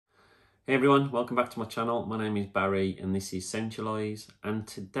Hey everyone, welcome back to my channel. My name is Barry and this is Sensualize, and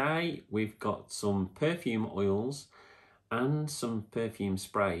today we've got some perfume oils and some perfume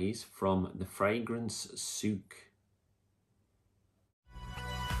sprays from the Fragrance Souq.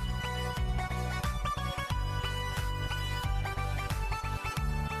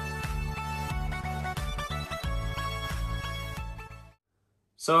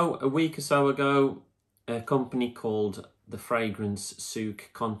 So a week or so ago, a company called the Fragrance Souq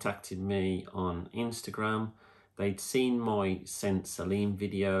contacted me on Instagram. They'd seen my Scent Celine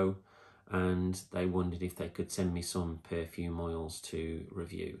video and they wondered if they could send me some perfume oils to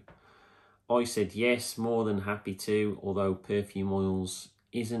review. I said yes, more than happy to, although perfume oils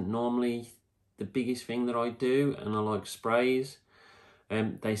isn't normally the biggest thing that I do, and I like sprays.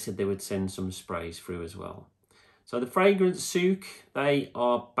 They said they would send some sprays through as well. So the Fragrance Souq, they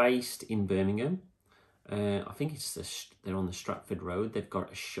are based in Birmingham. I think they're on the Stratford Road. They've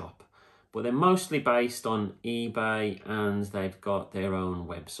got a shop, but they're mostly based on eBay and they've got their own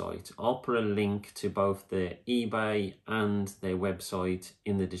website. I'll put a link to both their eBay and their website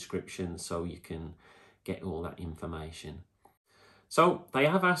in the description so you can get all that information. So they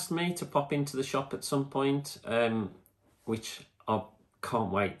have asked me to pop into the shop at some point, which I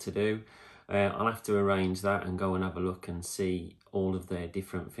can't wait to do. I'll have to arrange that and go and have a look and see all of their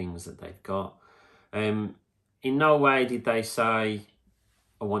different things that they've got. In no way did they say,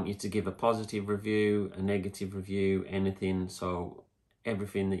 I want you to give a positive review, a negative review, anything. So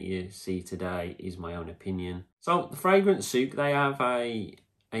everything that you see today is my own opinion. So the Fragrance Souq, they have a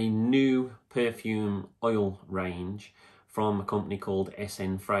new perfume oil range from a company called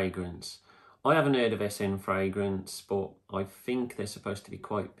SN Fragrance. I haven't heard of SN Fragrance, but I think they're supposed to be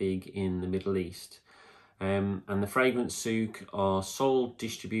quite big in the Middle East. And the Fragrance Souq are sole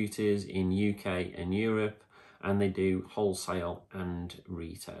distributors in UK and Europe, and they do wholesale and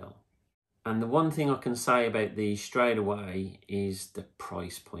retail. And the one thing I can say about these straight away is the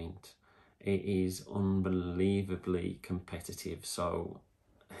price point. It is unbelievably competitive. So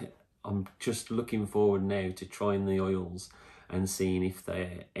I'm just looking forward now to trying the oils and seeing if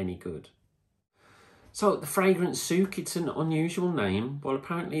they're any good. So the Fragrance Souq, it's an unusual name. Well,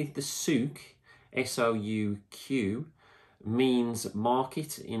 apparently the Souq, S-O-U-Q, means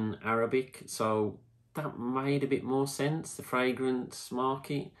market in Arabic. So that made a bit more sense, the fragrance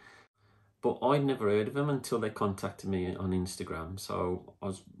market. But I'd never heard of them until they contacted me on Instagram. So I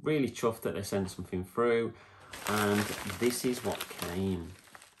was really chuffed that they sent something through. And this is what came.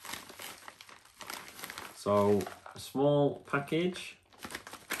 So a small package,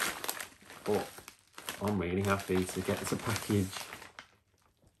 but I'm really happy to get the package.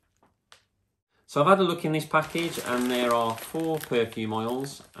 So I've had a look in this package and there are 4 perfume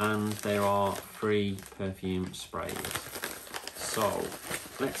oils and there are 3 perfume sprays. So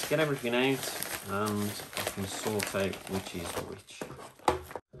let's get everything out and I can sort out which is which.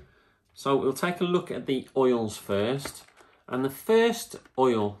 So we'll take a look at the oils first. And the first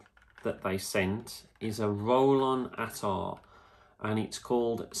oil that they sent is a roll-on attar and it's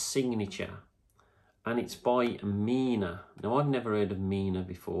called Signature. And it's by Mina. Now, I've never heard of Mina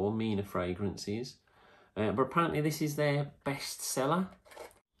before, Mina Fragrances. But apparently this is their best seller.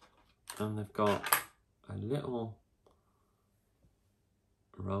 And they've got a little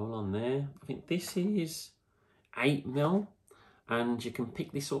roll on there. I think this is 8ml. And you can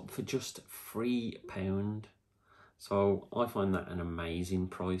pick this up for just £3. So I find that an amazing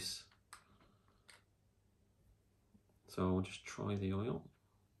price. So I'll just try the oil.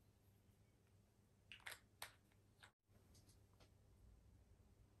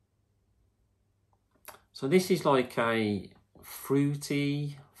 So this is like a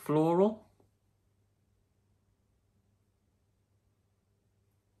fruity floral.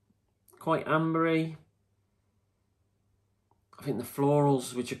 Quite ambery. I think the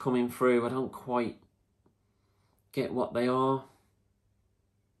florals which are coming through, I don't quite get what they are.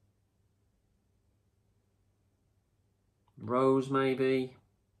 Rose maybe.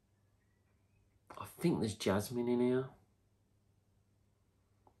 I think there's jasmine in here.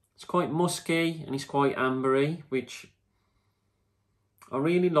 It's quite musky and it's quite ambery, which I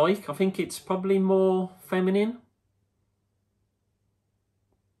really like. I think it's probably more feminine.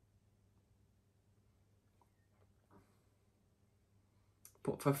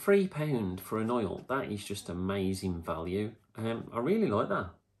 But for £3 for an oil, that is just amazing value. I really like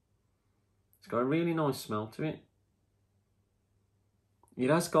that. It's got a really nice smell to it. It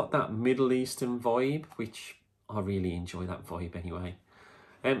has got that Middle Eastern vibe, which I really enjoy that vibe anyway.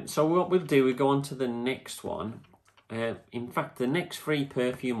 So what we'll do, we go on to the next one. In fact, the next 3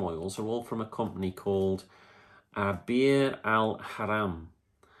 perfume oils are all from a company called Abir Al Haram.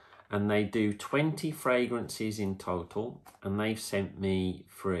 and they do 20 fragrances in total, and they've sent me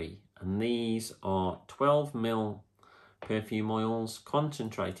 3. And these are 12ml perfume oils,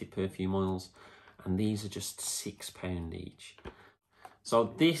 concentrated perfume oils, and these are just £6 each.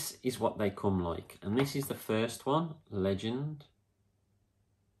 So this is what they come like, and this is the first one, Legend.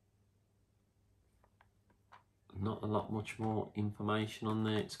 Not a lot much more information on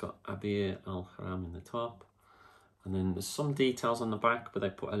there. It's got Abir Al Haram in the top, and then there's some details on the back, but they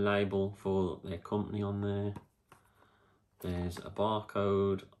put a label for their company on there. There's a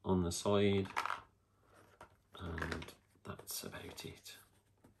barcode on the side, and that's about it.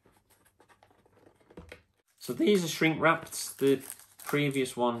 So these are shrink wrapped. The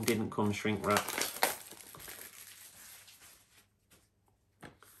previous one didn't come shrink wrapped.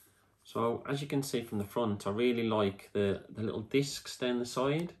 So as you can see from the front, I really like the little discs down the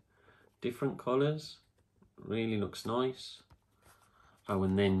side, different colours, really looks nice. Oh,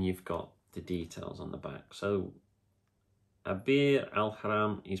 and then you've got the details on the back. So Abir Al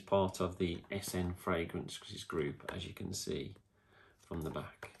Haram is part of the SN Fragrances group, as you can see from the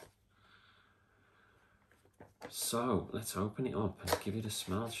back. So let's open it up and give it a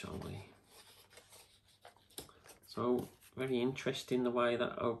smell, shall we? So very interesting the way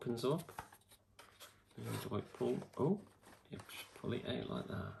that opens up. Do I pull? Oh, you just pull it out like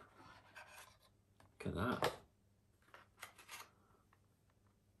that. Look at that.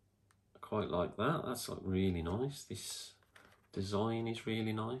 I quite like that. That's like really nice. This design is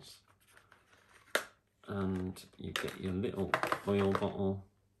really nice. And you get your little oil bottle.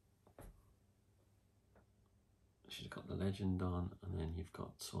 She's got the Legend on, and then you've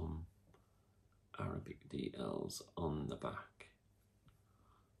got some Arabic details on the back.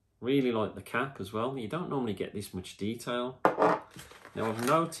 Really like the cap as well. You don't normally get this much detail. Now I've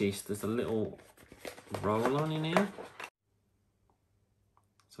noticed there's a little roll-on in here.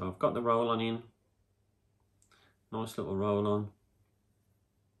 So I've got the roll-on in. Nice little roll-on.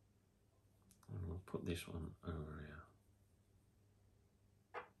 And we'll put this one over here.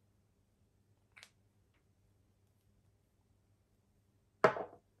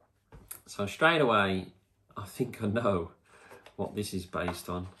 So straight away, I think I know what this is based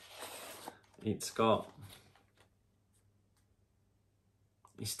on. It's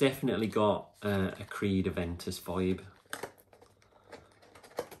definitely got a Creed Aventus vibe.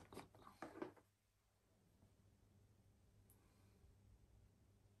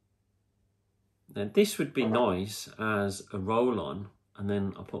 Now this would be nice as a roll-on, and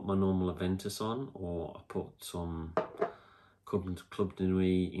then I put my normal Aventus on, or I put some Club de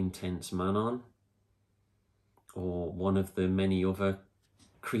Nuit Intense Man on, or one of the many other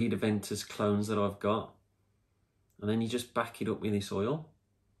Creed Aventus clones that I've got, and then you just back it up with this oil.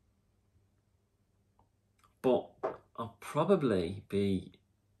 But I'll probably be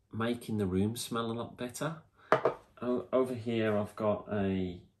making the room smell a lot better. Over here I've got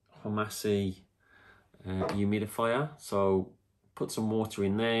a Homasi humidifier, so put some water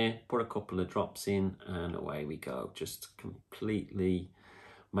in there, put a couple of drops in, and away we go. Just completely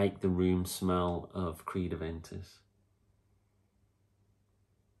make the room smell of Creed Aventus.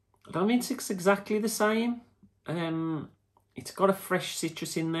 I don't mean it's exactly the same. It's got a fresh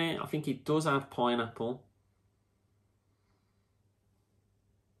citrus in there. I think it does have pineapple.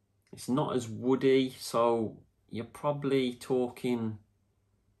 It's not as woody, so you're probably talking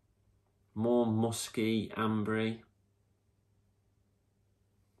more musky, ambery.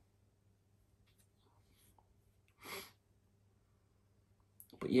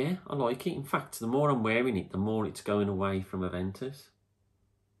 But yeah, I like it. In fact, the more I'm wearing it, the more it's going away from Aventus.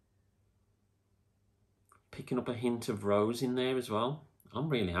 Picking up a hint of rose in there as well. I'm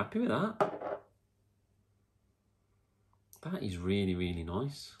really happy with that. That is really, really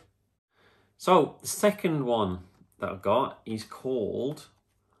nice. So the second one that I've got is called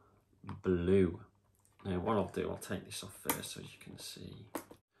Blue. Now what I'll do, I'll take this off first so you can see.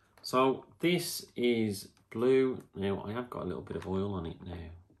 So this is Blue. Now I have got a little bit of oil on it now.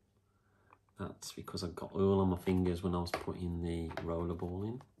 That's because I got oil on my fingers when I was putting the rollerball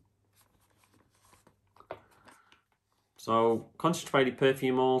in. So concentrated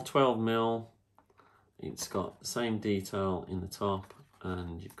perfume oil, 12ml. It's got the same detail in the top,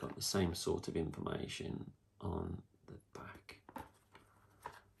 and you've got the same sort of information on the back.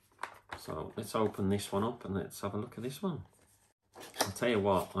 So let's open this one up and let's have a look at this one. I'll tell you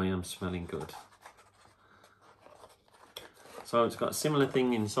what, I am smelling good. So it's got a similar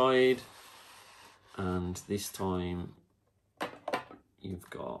thing inside, and this time you've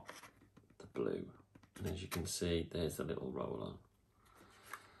got the blue. And as you can see, there's the little roll-on.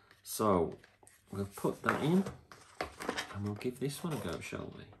 So we'll put that in and we'll give this one a go,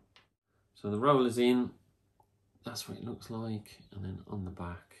 shall we? So the roller's in, that's what it looks like, and then on the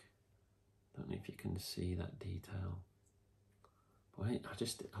back, don't know if you can see that detail. But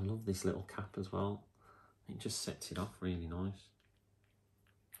I love this little cap as well. It just sets it off really nice.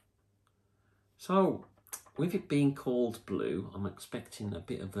 So, with it being called blue, I'm expecting a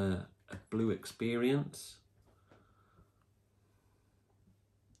bit of a blue experience.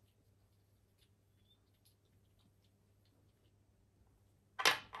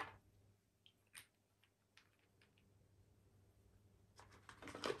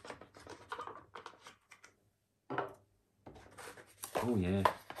 Oh yeah,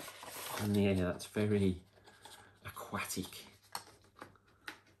 and yeah, that's very aquatic.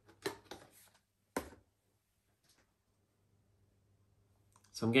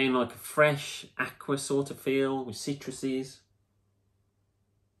 So I'm getting like a fresh aqua sort of feel with citruses.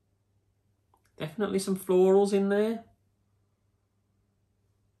 Definitely some florals in there.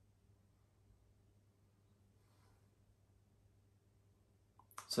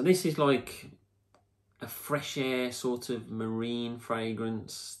 So this is like a fresh air sort of marine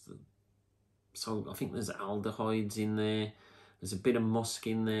fragrance. So I think there's aldehydes in there. There's a bit of musk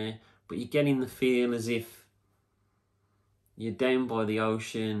in there, but you're getting the feel as if you're down by the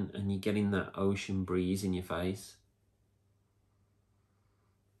ocean and you're getting that ocean breeze in your face.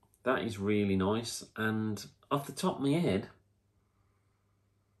 That is really nice. And off the top of my head,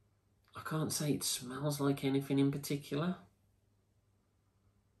 I can't say it smells like anything in particular.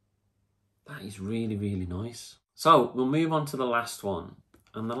 That is really, really nice. So we'll move on to the last one.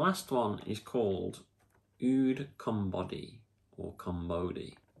 And the last one is called Oud Combody or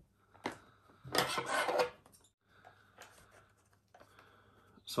Combody.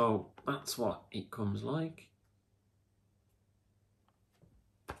 So that's what it comes like.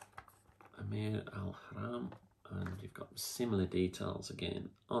 Amir Al Haram, and you've got similar details again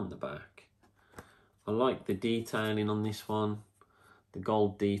on the back. I like the detailing on this one, the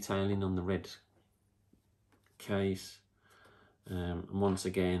gold detailing on the red case. And once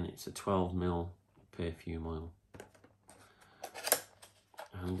again, it's a 12mm perfume oil,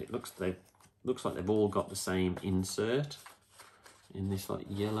 and it looks like they've all got the same insert in this like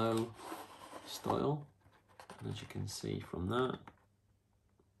yellow style, and as you can see from that.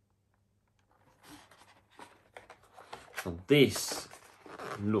 So this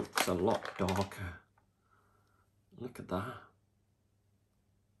looks a lot darker. Look at that.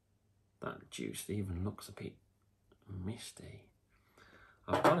 That juice even looks a bit misty.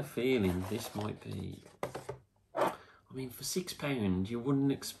 I've got a feeling this might be, I mean, for £6 you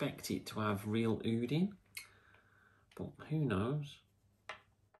wouldn't expect it to have real oud in, but who knows.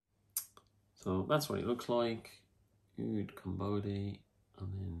 So that's what it looks like, Oud Combody,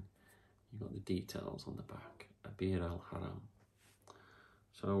 and then you've got the details on the back, Abir Al Haram.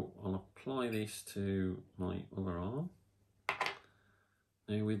 So I'll apply this to my other arm.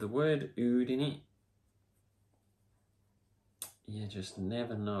 Now with the word oud in it, you just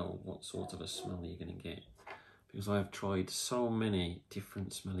never know what sort of a smell you're going to get, because I've tried so many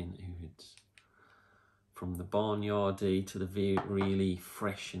different smelling ouds, from the barnyardy to the really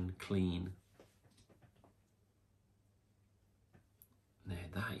fresh and clean. Now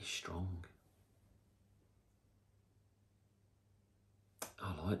that is strong.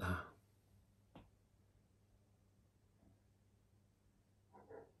 I like that.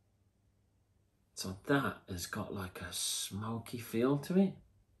 So that has got like a smoky feel to it.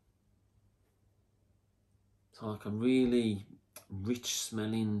 It's like a really rich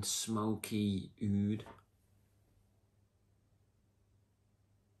smelling, smoky oud.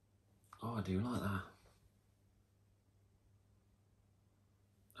 Oh, I do like that.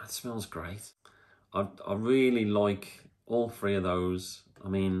 That smells great. I really like all three of those. I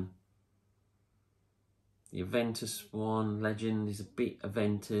mean, the Aventus one, Legend, is a bit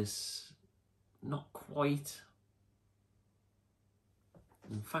Aventus. Not quite.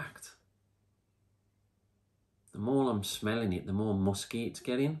 In fact, the more I'm smelling it, the more musky it's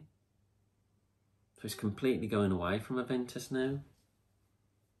getting. So it's completely going away from Aventus now.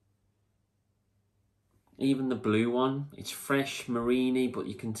 Even the blue one, it's fresh, marine-y, but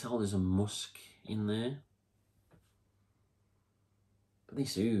you can tell there's a musk in there. But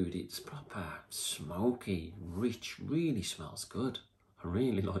this oud, it's proper smoky, rich, really smells good. I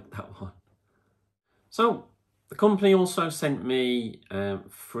really like that one. So, the company also sent me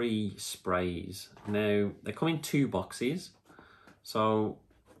 3 sprays. Now, they come in 2 boxes. So,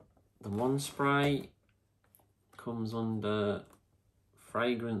 the one spray comes under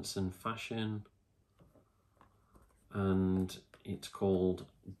Fragrance and Fashion, and it's called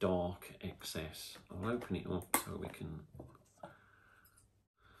Dark Excess. I'll open it up so we can...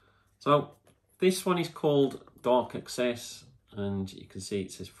 So this one is called Dark Excess, and you can see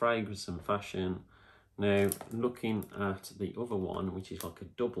it says Fragrance and Fashion. Now, looking at the other one, which is like a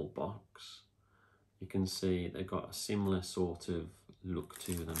double box, you can see they've got a similar sort of look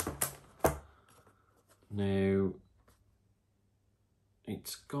to them. Now,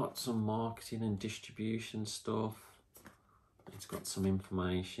 it's got some marketing and distribution stuff. It's got some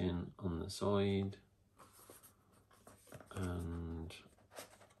information on the side. And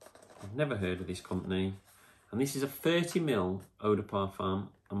I've never heard of this company. And this is a 30ml eau de parfum.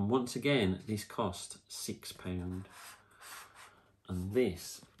 And once again, this cost £6. And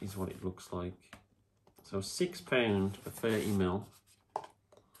this is what it looks like. So £6 for 30ml.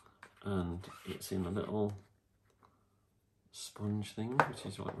 And it's in a little sponge thing, which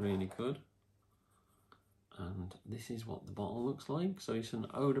is like really good. And this is what the bottle looks like. So it's an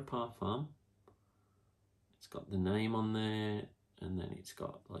eau de parfum. It's got the name on there, and then it's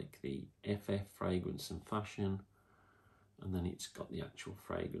got like the FF Fragrance and Fashion, and then it's got the actual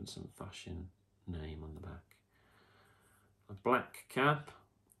Fragrance and Fashion name on the back. A black cap,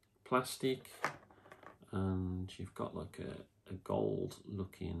 plastic, and you've got like a gold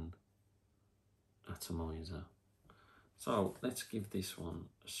looking atomizer. So let's give this one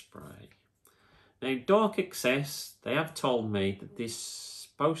a spray. Now, Dark Excess, they have told me that this is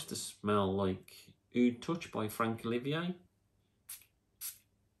supposed to smell like Oud Touch by Frank Olivier.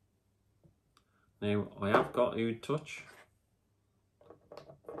 Now, I have got Oud Touch.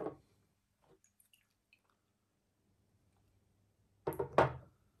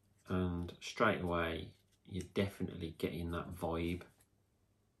 And straight away, you're definitely getting that vibe.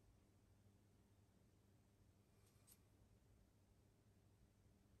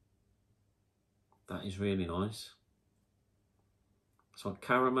 That is really nice. It's like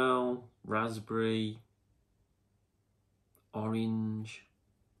caramel, raspberry, orange.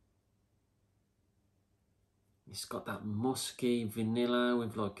 It's got that musky vanilla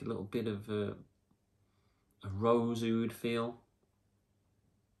with like a little bit of a rose oud feel.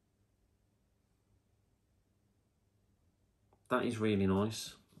 That is really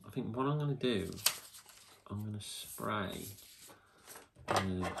nice. I think what I'm going to do, I'm going to spray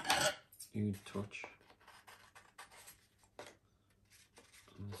Oud Touch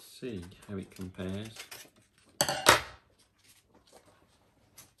and see how it compares.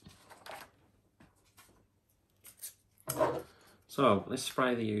 So let's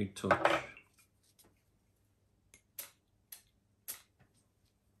spray the Oud Touch.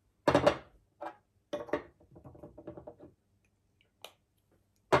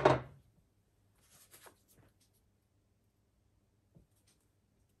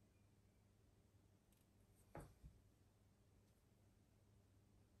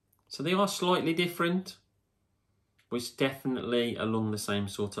 So they are slightly different, but it's definitely along the same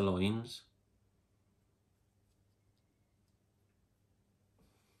sort of lines.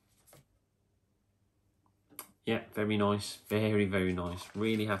 Yeah, very nice. Very, very nice.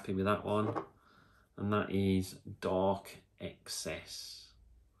 Really happy with that one. And that is Dark Excess.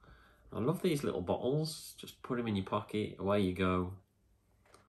 I love these little bottles. Just put them in your pocket, away you go.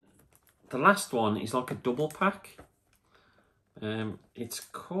 The last one is like a double pack. It's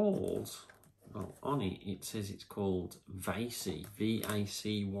called, well, on it says it's called Vacy,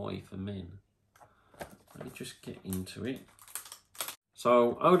 V-A-C-Y for men. Let me just get into it.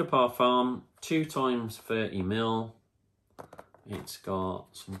 So, eau de parfum, 2 times 30ml. It's got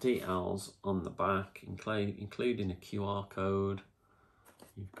some details on the back, including a QR code.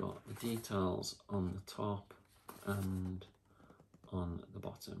 You've got the details on the top and on the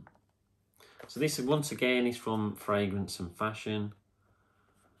bottom. So this, once again, is from Fragrance and Fashion.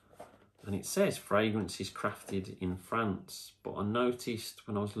 And it says fragrance is crafted in France. But I noticed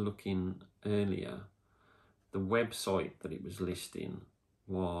when I was looking earlier, the website that it was listing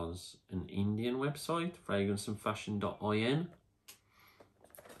was an Indian website, fragranceandfashion.in.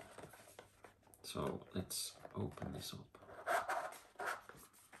 So let's open this up.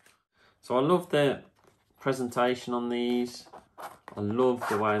 So I love the presentation on these. I love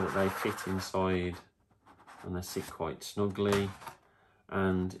the way that they fit inside and they sit quite snugly.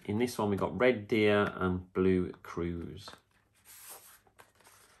 And in this one we got Red Deer and Blue Cruise.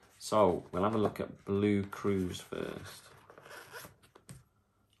 So we'll have a look at Blue Cruise first.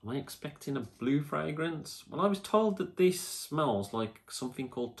 Am I expecting a blue fragrance? Well, I was told that this smells like something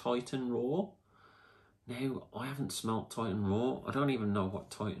called Titan Raw. Now, I haven't smelt Titan Raw. I don't even know what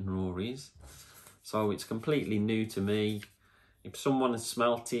Titan Raw is. So it's completely new to me. If someone has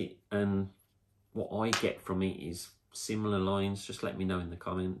smelt it and what I get from it is similar lines, just let me know in the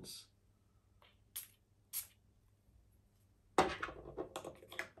comments.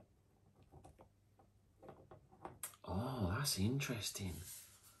 That's interesting.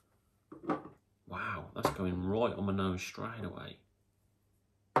 Wow, that's going right on my nose straight away.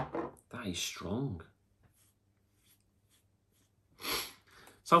 That is strong.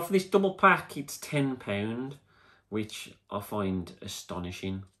 So for this double pack, it's £10, which I find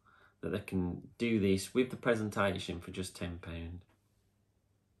astonishing that they can do this with the presentation for just £10.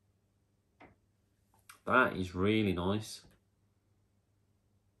 That is really nice.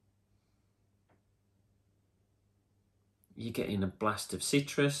 You're getting a blast of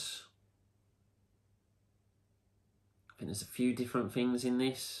citrus. I think there's a few different things in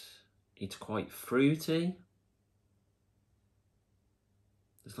this. It's quite fruity.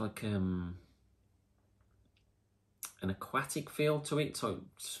 There's like an aquatic feel to it, so it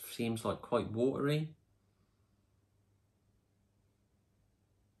seems like quite watery.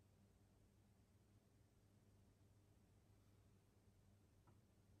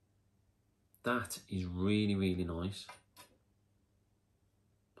 That is really, really nice.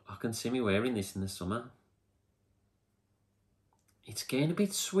 I can see me wearing this in the summer. It's getting a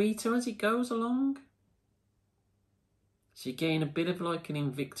bit sweeter as it goes along. So you're getting a bit of like an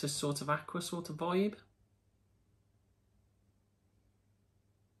Invictus sort of aqua sort of vibe.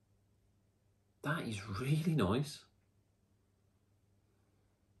 That is really nice.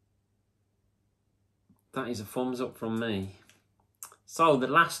 That is a thumbs up from me. So the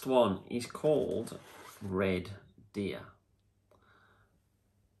last one is called Red Deer.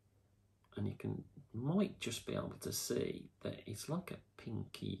 And you might just be able to see that it's like a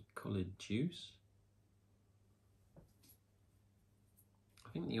pinky coloured juice. I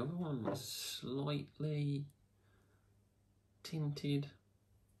think the other one was slightly tinted.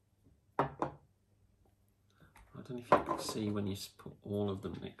 I don't know if you can see when you put all of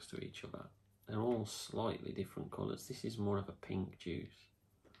them next to each other. They're all slightly different colours. This is more of a pink juice.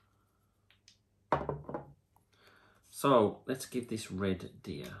 So let's give this Red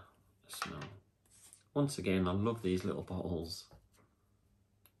Deer a smell. Once again, I love these little bottles.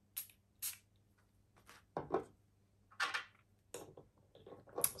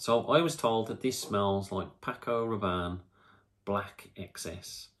 So I was told that this smells like Paco Rabanne Black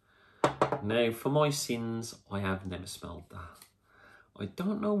Excess. Now, for my sins, I have never smelled that. I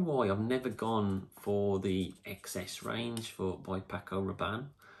don't know why I've never gone for the Excess range by Paco Rabanne.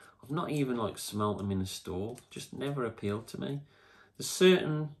 I've not even like smelt them in a store, just never appealed to me. There's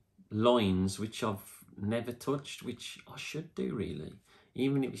certain lines which I've never touched, which I should do really,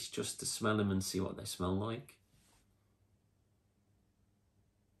 even if it's just to smell them and see what they smell like.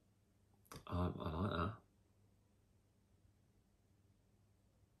 I like that.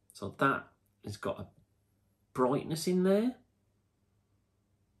 So that has got a brightness in there,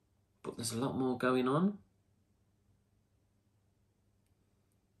 but there's a lot more going on.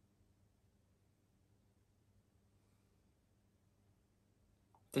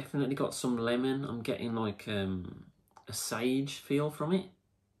 Definitely got some lemon. I'm getting like a sage feel from it.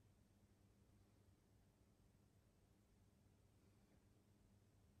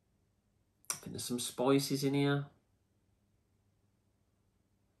 I think there's some spices in here.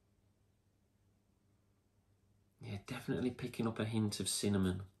 Yeah, definitely picking up a hint of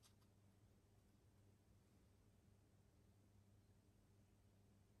cinnamon.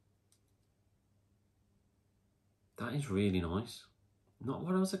 That is really nice. Not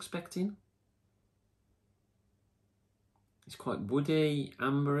what I was expecting. It's quite woody,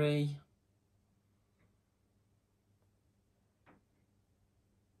 ambery.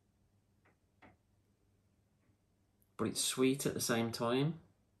 But it's sweet at the same time.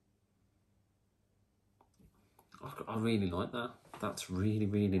 I really like that. That's really,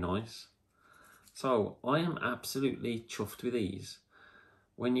 really nice. So I am absolutely chuffed with these.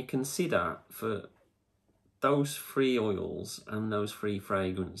 When you consider for those 3 oils and those 3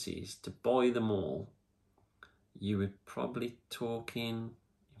 fragrances, to buy them all, you were probably talking,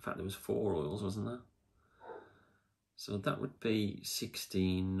 in fact there was 4 oils, wasn't there? So that would be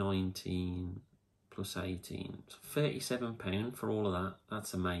 16, 19 plus 18, so £37 for all of that.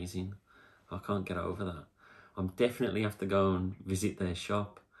 That's amazing. I can't get over that. I'm definitely have to go and visit their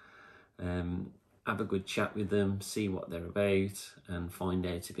shop, have a good chat with them, see what they're about and find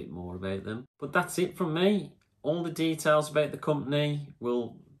out a bit more about them. But that's it from me. All the details about the company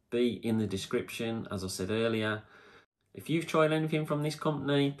will be in the description, as I said earlier. If you've tried anything from this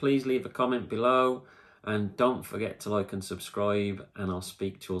company, please leave a comment below and don't forget to like and subscribe, and I'll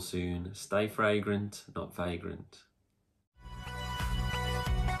speak to you all soon. Stay fragrant, not vagrant.